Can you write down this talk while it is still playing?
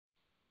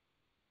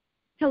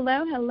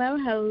Hello, hello,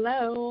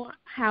 hello.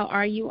 How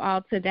are you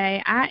all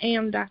today? I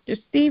am Dr.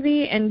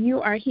 Stevie, and you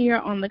are here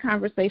on The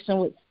Conversation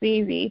with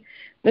Stevie.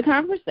 The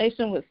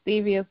Conversation with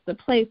Stevie is the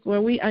place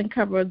where we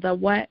uncover the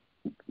why.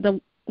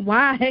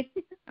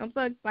 I'm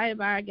so excited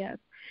about our guest.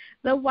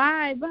 The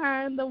why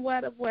behind the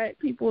what of what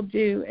people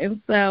do.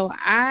 And so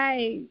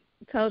I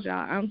told y'all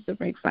I'm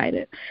super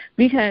excited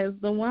because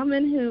the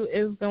woman who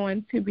is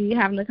going to be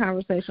having the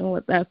conversation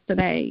with us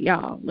today,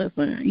 y'all,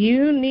 listen,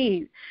 you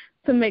need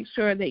to make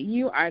sure that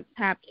you are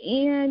tapped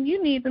in.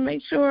 You need to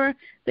make sure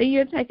that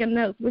you're taking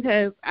notes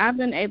because I've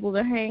been able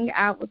to hang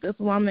out with this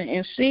woman,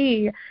 and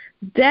she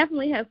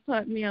definitely has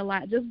taught me a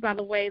lot just by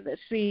the way that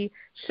she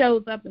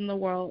shows up in the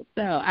world.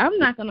 So I'm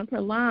not going to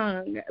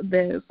prolong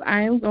this.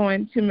 I am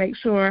going to make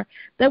sure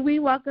that we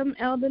welcome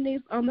Denise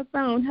on the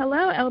phone.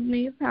 Hello,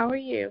 Denise. How are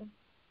you?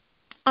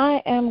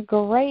 I am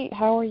great.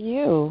 How are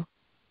you?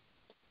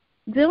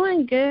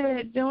 Doing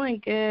good,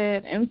 doing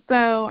good. And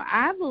so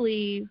I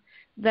believe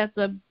that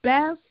the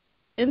best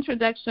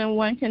introduction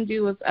one can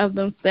do is of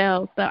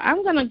themselves. So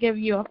I'm going to give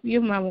you a few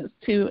moments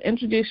to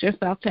introduce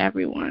yourself to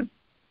everyone.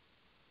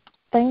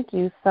 Thank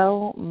you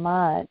so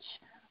much.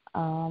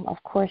 Of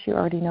course, you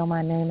already know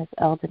my name is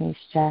Denise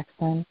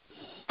Jackson.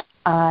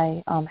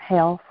 I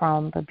hail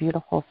from the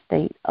beautiful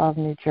state of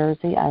New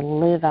Jersey. I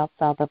live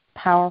outside the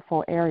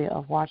powerful area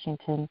of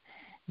Washington,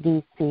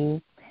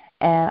 D.C.,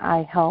 and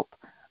I help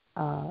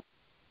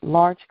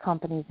large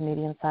companies,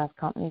 medium-sized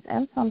companies,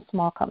 and some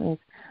small companies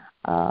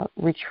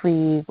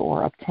retrieve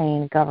or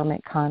obtain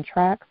government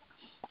contracts.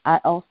 I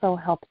also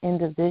help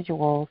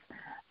individuals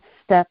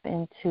step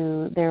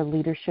into their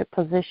leadership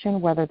position,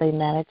 whether they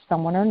manage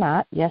someone or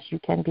not. Yes, you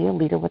can be a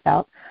leader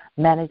without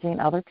managing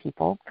other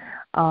people,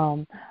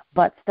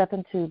 but step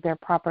into their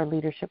proper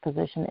leadership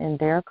position in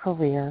their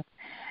career.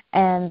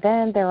 And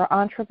then there are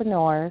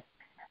entrepreneurs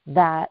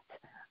that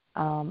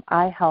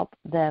I help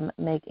them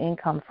make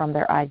income from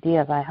their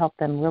ideas. I help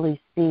them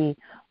really see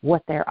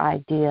what their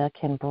idea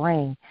can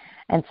bring.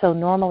 And so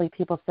normally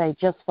people say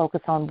just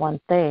focus on one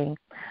thing,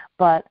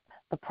 but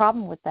the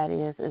problem with that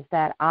is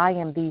that I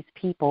am these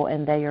people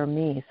and they are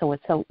me, so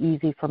it's so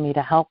easy for me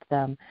to help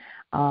them,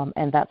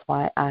 and that's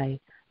why I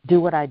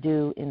do what I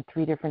do in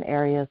 3 different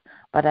areas,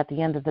 but at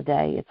the end of the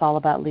day, it's all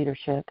about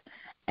leadership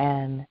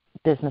and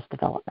business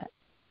development.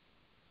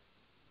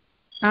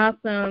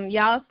 Awesome.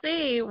 Y'all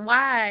see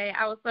why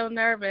I was so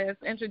nervous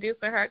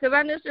introducing her because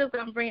I knew she was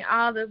going to bring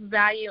all this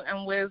value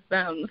and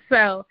wisdom.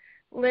 So,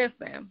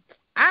 listen,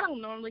 I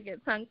don't normally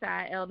get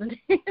tongue-tied, Denise,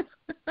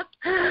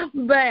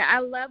 but I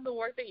love the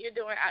work that you're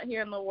doing out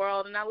here in the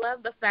world, and I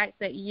love the fact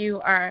that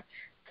you are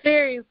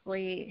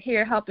seriously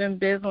here helping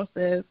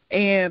businesses,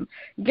 and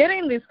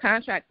getting these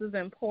contracts is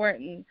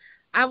important.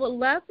 I would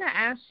love to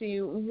ask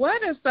you,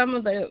 what are some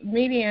of the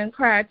median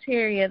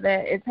criteria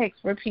that it takes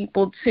for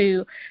people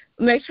to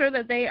make sure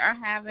that they are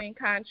having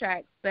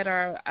contracts that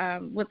are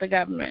with the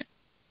government?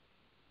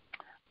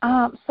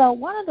 So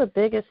one of the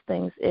biggest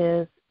things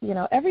is, you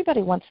know,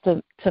 everybody wants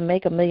to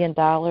make $1 million,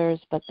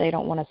 but they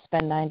don't want to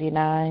spend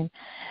 99.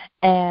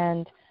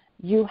 And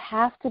you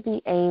have to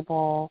be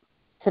able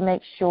to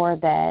make sure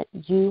that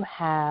you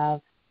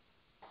have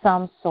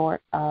some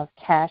sort of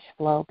cash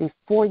flow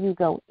before you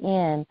go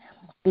in,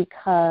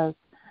 because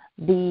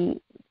the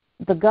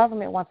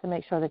government wants to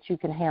make sure that you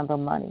can handle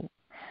money.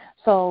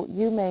 So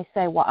you may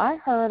say, well, I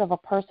heard of a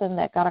person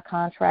that got a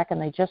contract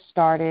and they just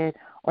started,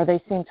 or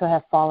they seem to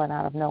have fallen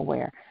out of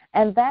nowhere.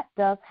 And that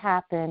does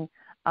happen.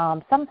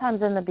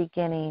 Sometimes in the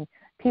beginning,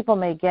 people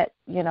may get,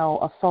 you know,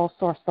 a sole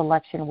source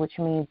selection, which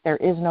means there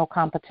is no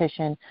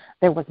competition.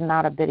 There was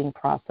not a bidding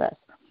process.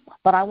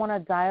 But I want to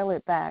dial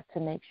it back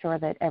to make sure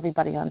that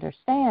everybody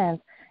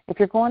understands, if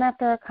you're going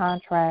after a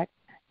contract,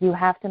 you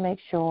have to make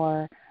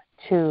sure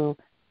to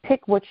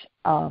pick which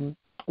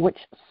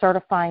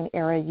certifying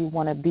area you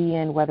want to be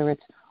in, whether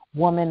it's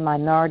woman,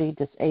 minority,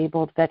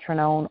 disabled,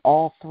 veteran-owned,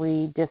 all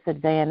 3,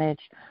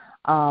 disadvantaged,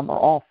 or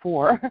all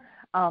 4,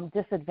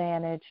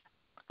 disadvantaged,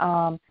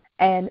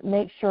 and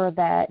make sure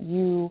that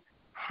you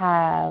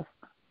have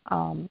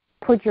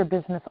put your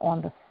business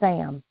on the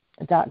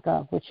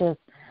SAM.gov, which is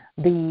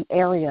the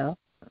area.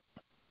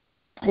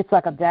 It's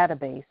like a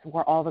database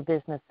where all the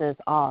businesses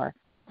are.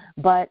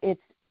 But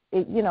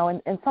you know,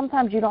 and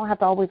sometimes you don't have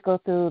to always go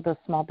through the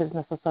Small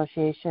Business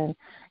Association.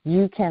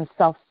 You can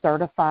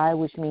self-certify,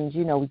 which means,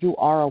 you know, you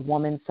are a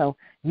woman, so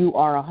you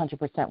are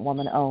 100%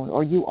 woman-owned,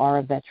 or you are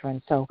a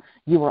veteran, so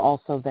you are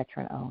also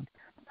veteran-owned.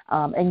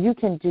 And you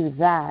can do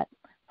that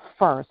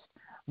first,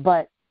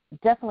 but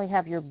definitely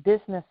have your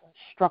business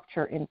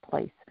structure in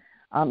place.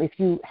 If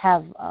you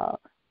have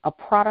a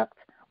product,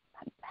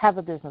 have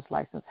a business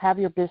license, have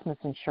your business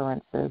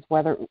insurances,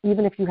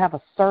 even if you have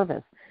a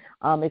service.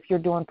 If you're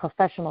doing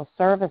professional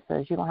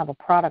services, you don't have a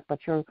product, but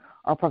you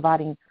are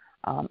providing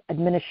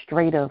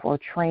administrative or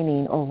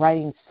training or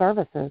writing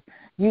services,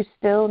 you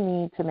still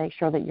need to make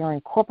sure that you're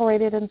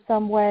incorporated in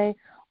some way,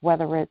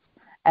 whether it's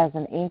as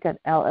an Inc., an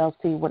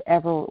LLC,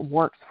 whatever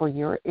works for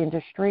your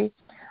industry.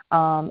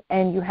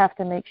 And you have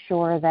to make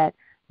sure that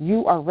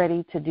you are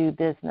ready to do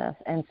business.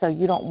 And so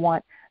you don't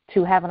want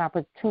to have an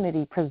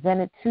opportunity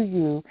presented to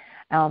you.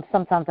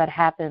 Sometimes that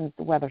happens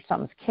whether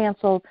something's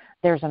canceled,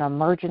 there's an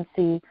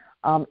emergency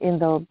in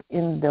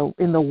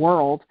the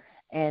world,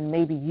 and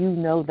maybe you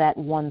know that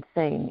one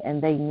thing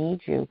and they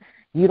need you.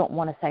 You don't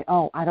want to say,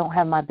 oh, I don't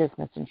have my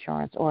business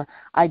insurance, or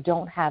I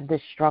don't have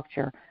this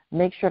structure.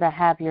 Make sure to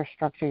have your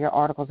structure, your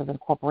articles of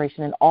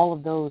incorporation, and all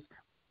of those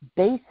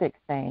basic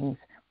things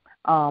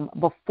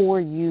before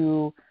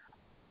you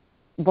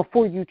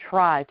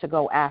try to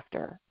go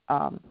after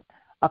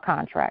a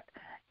contract.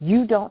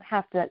 You don't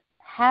have to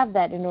have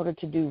that in order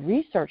to do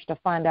research to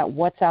find out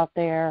what's out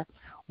there,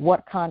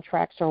 what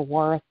contracts are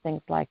worth,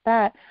 things like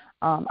that.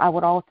 I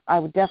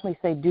would definitely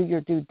say do your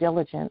due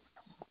diligence.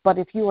 But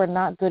if you are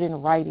not good in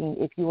writing,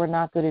 if you are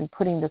not good in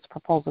putting this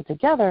proposal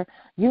together,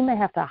 you may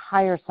have to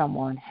hire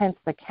someone. Hence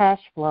the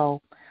cash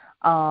flow.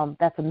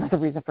 That's another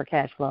reason for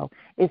cash flow,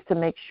 is to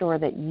make sure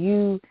that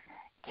you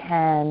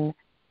can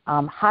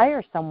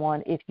hire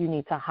someone if you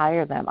need to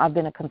hire them. I've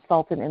been a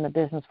consultant in the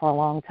business for a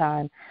long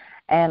time,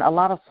 and a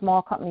lot of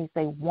small companies,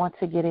 they want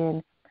to get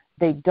in.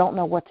 They don't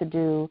know what to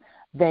do.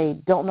 They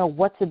don't know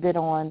what to bid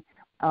on.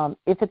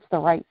 If it's the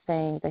right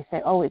thing, they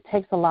say, oh, it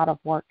takes a lot of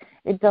work.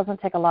 It doesn't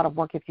take a lot of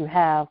work if you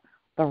have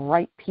the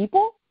right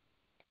people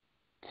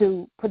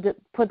to put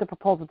the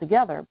proposal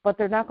together, but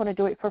they're not going to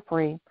do it for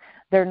free.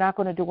 They're not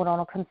going to do it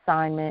on a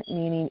consignment,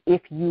 meaning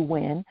if you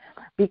win,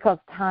 because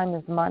time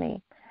is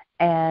money.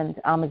 And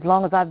as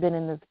long as I've been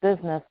in this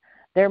business,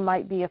 there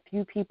might be a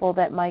few people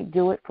that might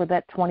do it for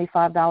that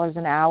 $25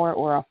 an hour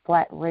or a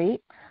flat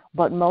rate,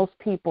 but most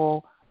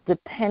people,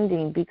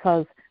 depending,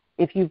 because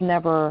if you've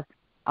never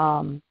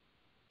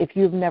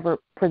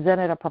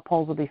presented a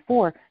proposal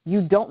before,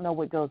 you don't know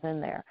what goes in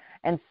there.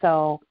 And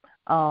so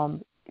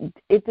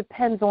it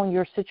depends on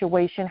your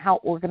situation, how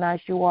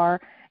organized you are.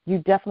 You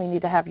definitely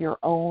need to have your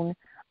own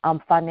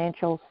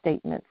financial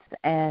statements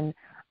and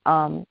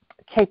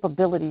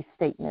capability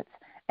statements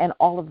and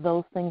all of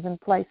those things in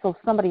place. So if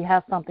somebody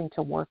has something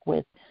to work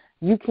with,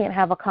 you can't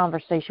have a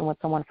conversation with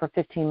someone for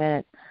 15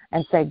 minutes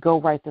and say,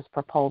 go write this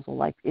proposal.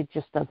 Like, it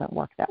just doesn't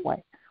work that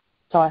way.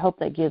 So I hope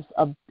that gives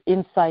an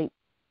insight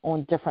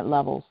on different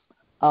levels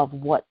of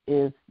what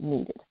is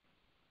needed.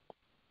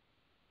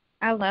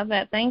 I love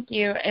that. Thank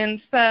you.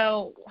 And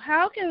so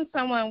how can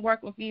someone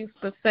work with you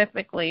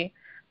specifically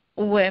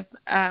with,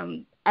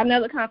 I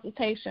know the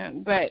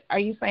consultation, but are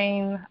you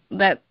saying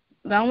that's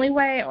the only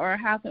way, or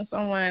how can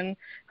someone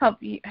have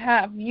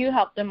you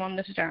help them on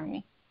this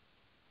journey?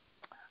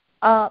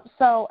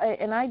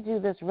 And I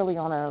do this really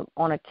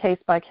on a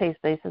case-by-case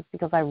basis,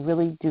 because I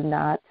really do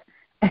not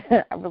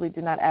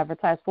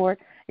advertise for it.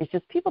 It's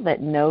just people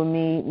that know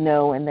me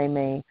know, and they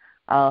may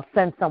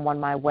send someone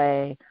my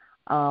way.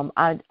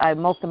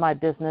 Most of my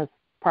business,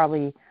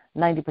 probably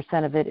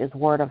 90% of it, is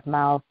word of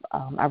mouth.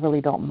 I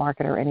really don't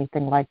market or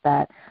anything like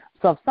that.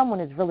 So if someone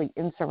is really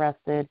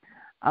interested,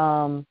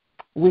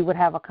 we would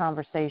have a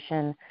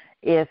conversation.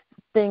 If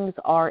things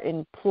are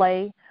in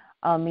play,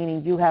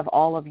 meaning you have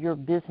all of your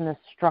business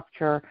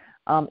structure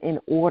in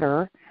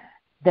order,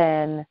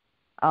 then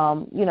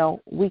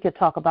we could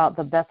talk about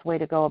the best way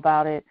to go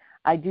about it.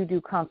 I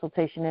do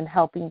consultation in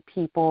helping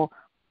people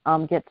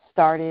get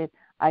started.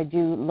 I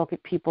do look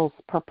at people's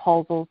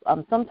proposals.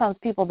 Sometimes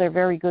people, they're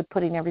very good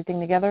putting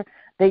everything together.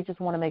 They just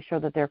want to make sure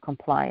that they're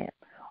compliant.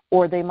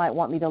 Or they might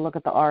want me to look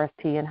at the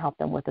RFP and help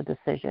them with a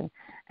decision.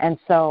 And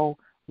so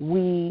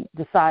we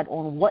decide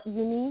on what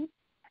you need,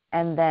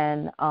 and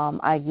then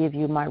I give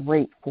you my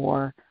rate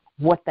for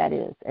what that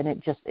is. And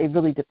it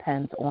really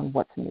depends on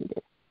what's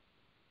needed.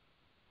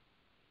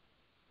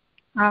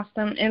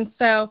 Awesome. And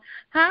so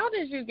how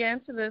did you get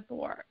into this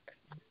work?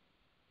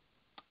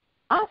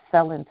 I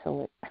fell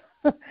into it.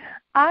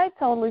 I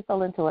totally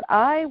fell into it.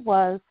 I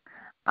was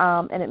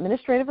an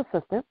administrative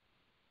assistant.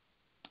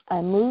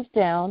 I moved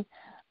down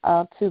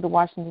to the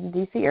Washington,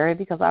 D.C. area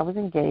because I was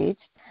engaged,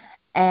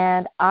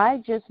 and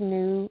I just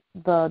knew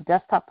the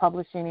desktop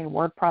publishing and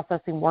word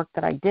processing work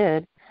that I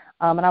did,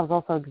 and I was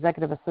also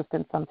executive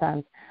assistant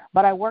sometimes.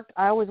 But I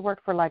always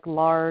worked for like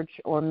large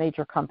or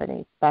major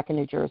companies back in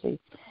New Jersey,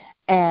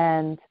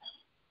 and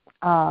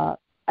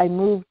I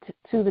moved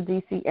to the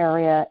D.C.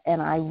 area,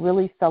 and I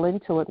really fell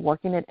into it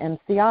working at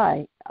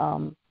MCI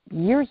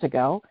years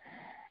ago,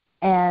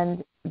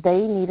 and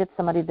they needed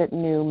somebody that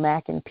knew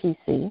Mac and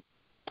PC,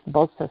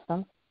 both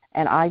systems,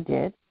 and I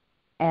did.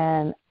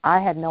 And I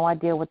had no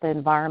idea what the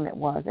environment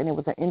was, and it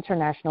was an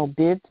international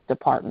bids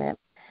department.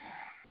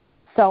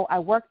 So I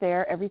worked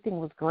there. Everything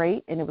was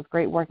great, and it was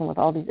great working with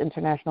all these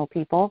international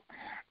people.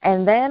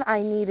 And then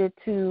I needed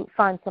to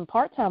find some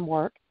part-time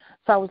work,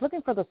 so I was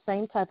looking for the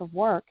same type of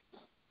work,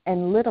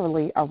 and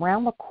literally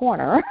around the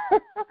corner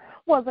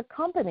was a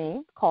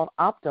company called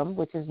Optum,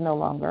 which is no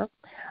longer,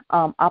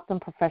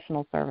 Optum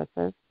Professional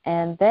Services,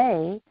 and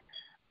they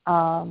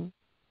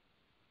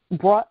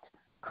brought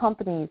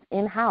companies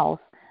in-house.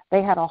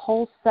 They had a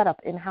whole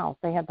setup in-house.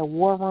 They had the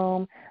war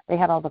room. They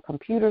had all the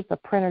computers, the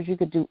printers. You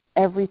could do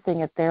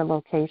everything at their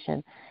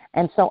location.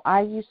 And so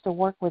I used to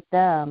work with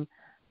them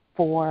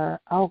for,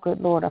 oh, good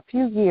Lord, a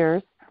few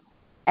years.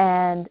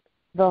 And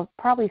the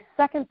probably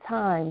second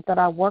time that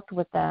I worked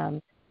with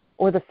them,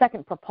 or the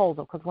second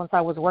proposal, because once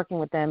I was working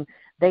with them,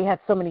 they had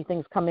so many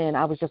things come in.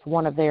 I was just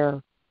one of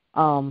their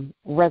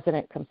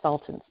resident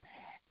consultants.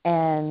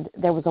 And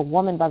there was a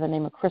woman by the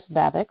name of Chris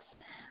Babbix,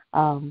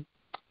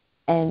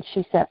 and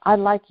she said, I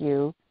like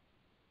you.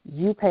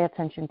 You pay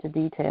attention to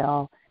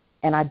detail,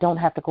 and I don't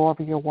have to go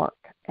over your work.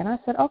 And I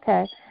said,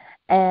 okay.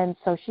 And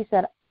so she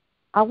said,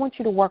 I want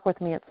you to work with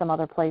me at some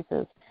other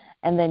places.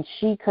 And then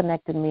she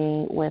connected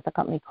me with a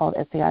company called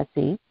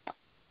SAIC.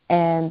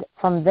 And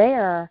from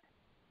there,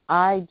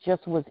 I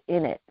just was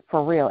in it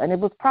for real. And it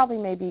was probably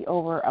maybe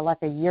over like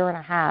a year and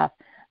a half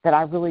that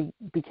I really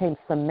became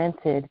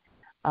cemented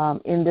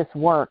in this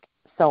work.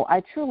 So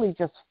I truly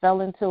just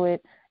fell into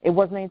it. It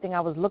wasn't anything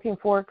I was looking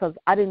for because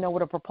I didn't know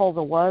what a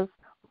proposal was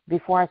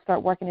before I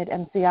started working at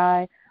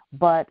MCI.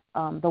 But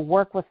the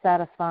work was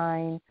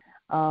satisfying.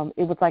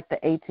 It was like the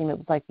A-team. It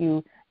was like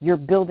you're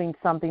building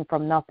something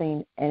from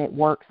nothing, and it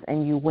works,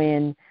 and you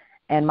win.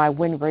 And my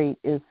win rate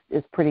is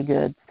pretty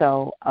good.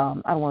 So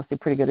I don't want to say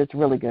pretty good. It's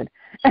really good.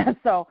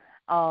 So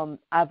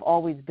I've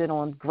always been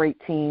on great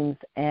teams,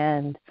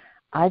 and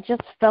I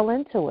just fell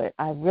into it.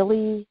 I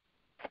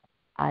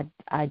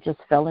just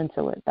fell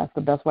into it. That's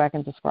the best way I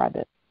can describe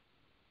it.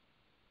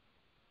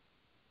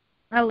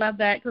 I love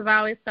that because I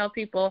always tell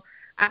people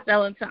I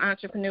fell into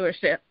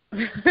entrepreneurship.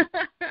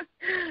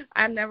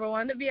 I never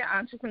wanted to be an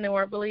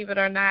entrepreneur, believe it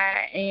or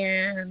not.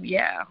 And,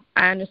 yeah,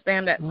 I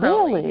understand that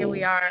totally. Really?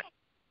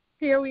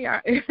 Here we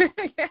are.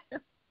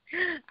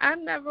 I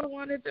never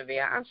wanted to be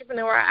an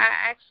entrepreneur.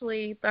 I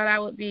actually thought I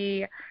would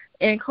be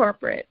in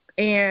corporate.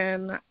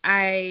 And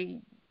I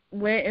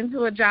went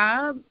into a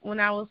job when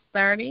I was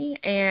 30,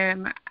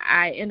 and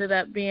I ended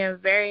up being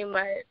very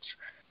much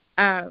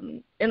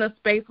in a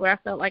space where I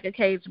felt like a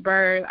caged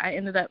bird. I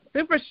ended up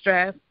super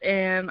stressed,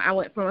 and I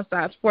went from a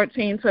size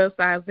 14 to a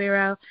size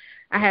 0.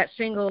 I had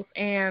shingles,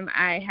 and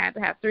I had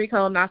to have 3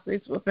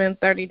 colonoscopies within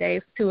 30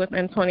 days, 2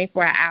 within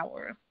 24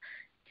 hours.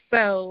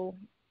 So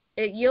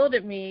it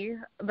yielded me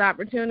the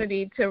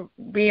opportunity to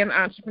be in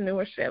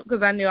entrepreneurship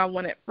because I knew I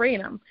wanted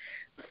freedom.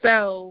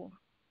 So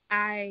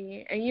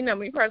and you know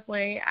me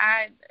personally,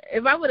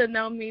 if I would have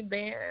known me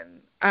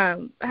then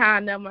how I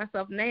know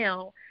myself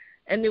now,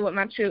 and knew what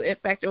my true it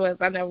factor was,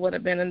 I never would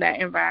have been in that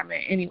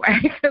environment anyway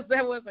because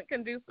that wasn't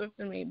conducive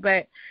to me.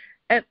 But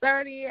at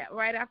 30,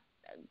 right after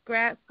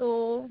grad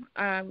school,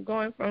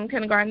 going from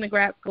kindergarten to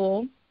grad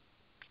school,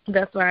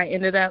 that's where I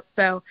ended up.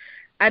 So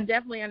I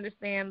definitely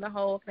understand the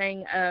whole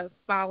thing of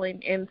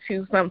falling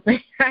into something.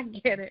 I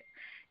get it.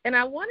 And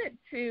I wanted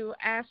to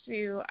ask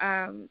you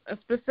a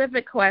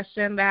specific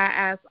question that I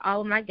ask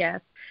all of my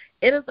guests.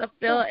 It is a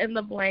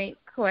fill-in-the-blank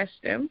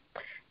question.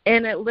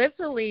 And it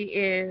literally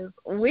is,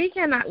 we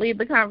cannot leave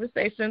the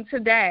conversation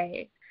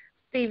today,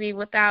 Stevie,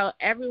 without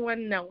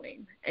everyone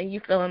knowing, and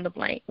you fill in the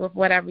blank with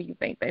whatever you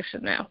think they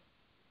should know.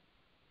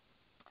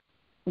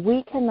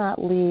 We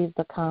cannot leave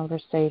the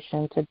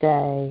conversation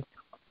today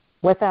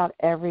without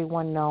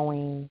everyone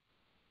knowing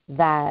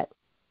that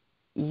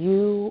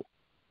you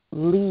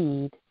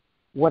lead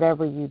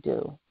whatever you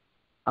do.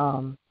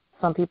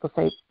 Some people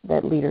say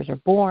that leaders are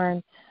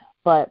born,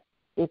 but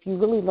if you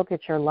really look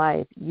at your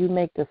life, you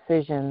make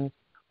decisions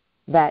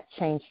that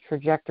change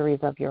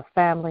trajectories of your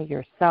family,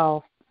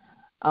 yourself,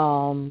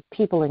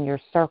 people in your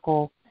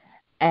circle,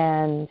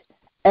 and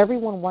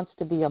everyone wants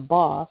to be a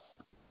boss.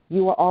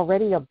 You are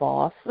already a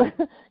boss.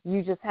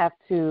 You just have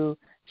to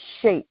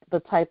shape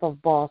the type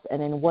of boss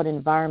and in what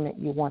environment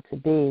you want to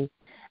be.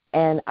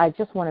 And I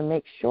just want to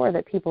make sure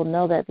that people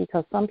know that,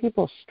 because some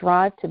people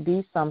strive to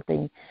be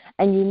something,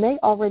 and you may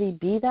already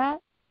be that,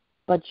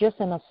 but just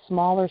in a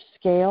smaller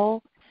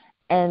scale.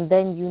 And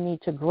then you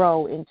need to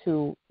grow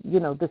into,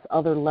 this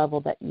other level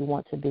that you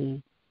want to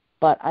be.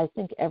 But I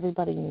think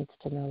everybody needs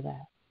to know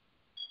that.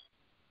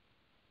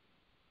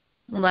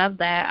 Love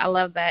that. I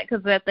love that.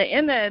 Because at the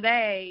end of the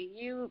day,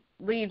 you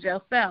lead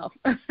yourself.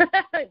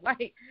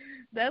 Like,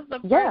 that's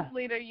the first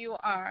leader you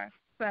are.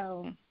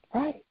 So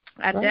right.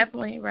 I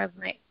definitely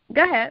resonate.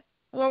 Go ahead.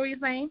 What were you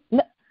saying?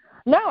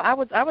 No, I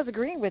was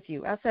agreeing with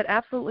you. I said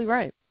absolutely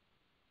right.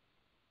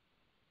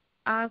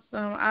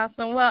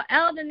 Awesome. Well,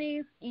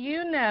 Denise,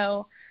 you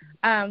know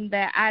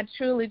that I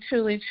truly,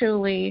 truly,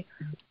 truly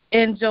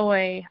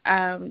enjoy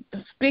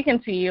speaking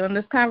to you, and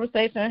this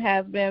conversation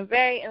has been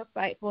very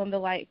insightful and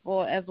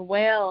delightful as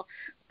well.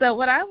 So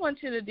what I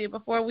want you to do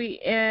before we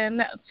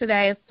end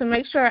today is to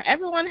make sure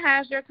everyone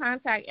has your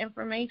contact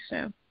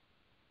information.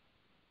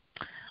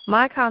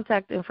 My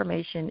contact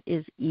information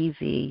is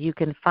easy. You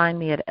can find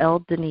me at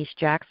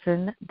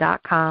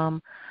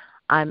ldenisejackson.com.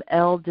 I'm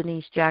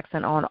Denise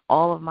Jackson on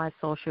all of my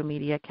social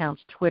media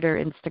accounts, Twitter,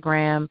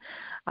 Instagram,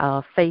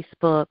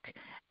 Facebook,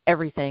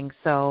 everything.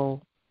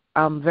 So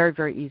I'm very,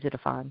 very easy to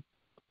find.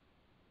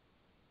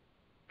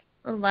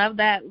 Love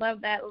that.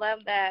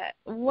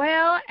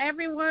 Well,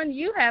 everyone,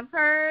 you have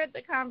heard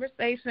the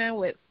conversation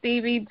with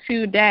Stevie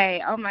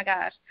today. Oh, my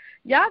gosh.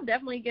 Y'all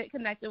definitely get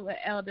connected with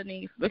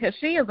Denise because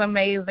she is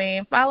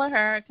amazing. Follow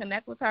her,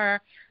 connect with her,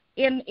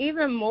 and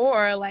even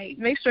more, like,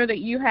 make sure that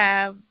you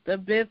have the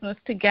business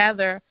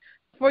together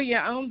for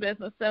your own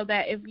business, so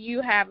that if you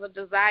have a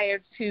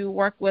desire to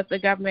work with the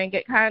government and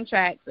get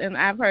contracts, and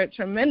I've heard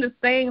tremendous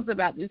things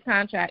about these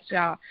contracts,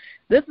 y'all,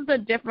 this is a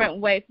different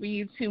way for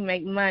you to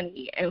make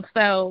money. And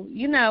so,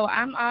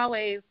 I'm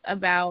always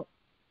about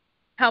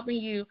helping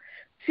you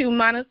to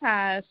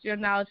monetize your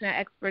knowledge and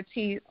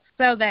expertise,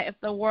 so that if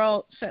the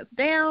world shuts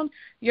down,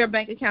 your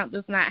bank account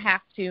does not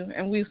have to.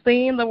 And we've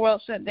seen the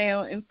world shut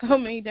down in so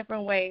many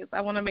different ways.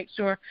 I want to make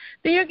sure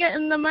that you're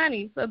getting the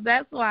money. So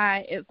that's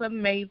why it's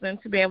amazing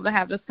to be able to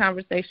have this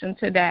conversation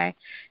today.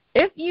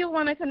 If you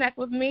want to connect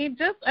with me,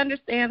 just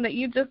understand that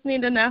you just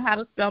need to know how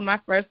to spell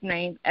my first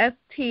name,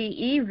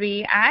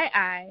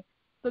 Stevii,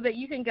 so that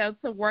you can go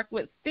to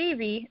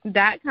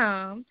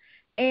workwithstevie.com.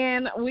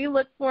 And we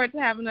look forward to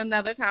having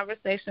another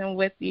conversation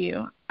with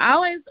you. I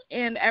always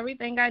end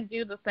everything I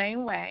do the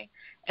same way,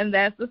 and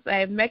that's to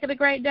say, make it a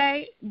great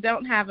day.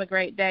 Don't have a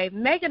great day.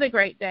 Make it a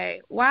great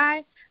day.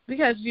 Why?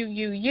 Because you,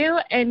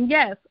 and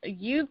yes,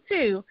 you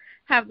too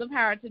have the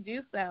power to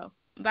do so.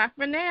 Bye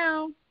for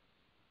now.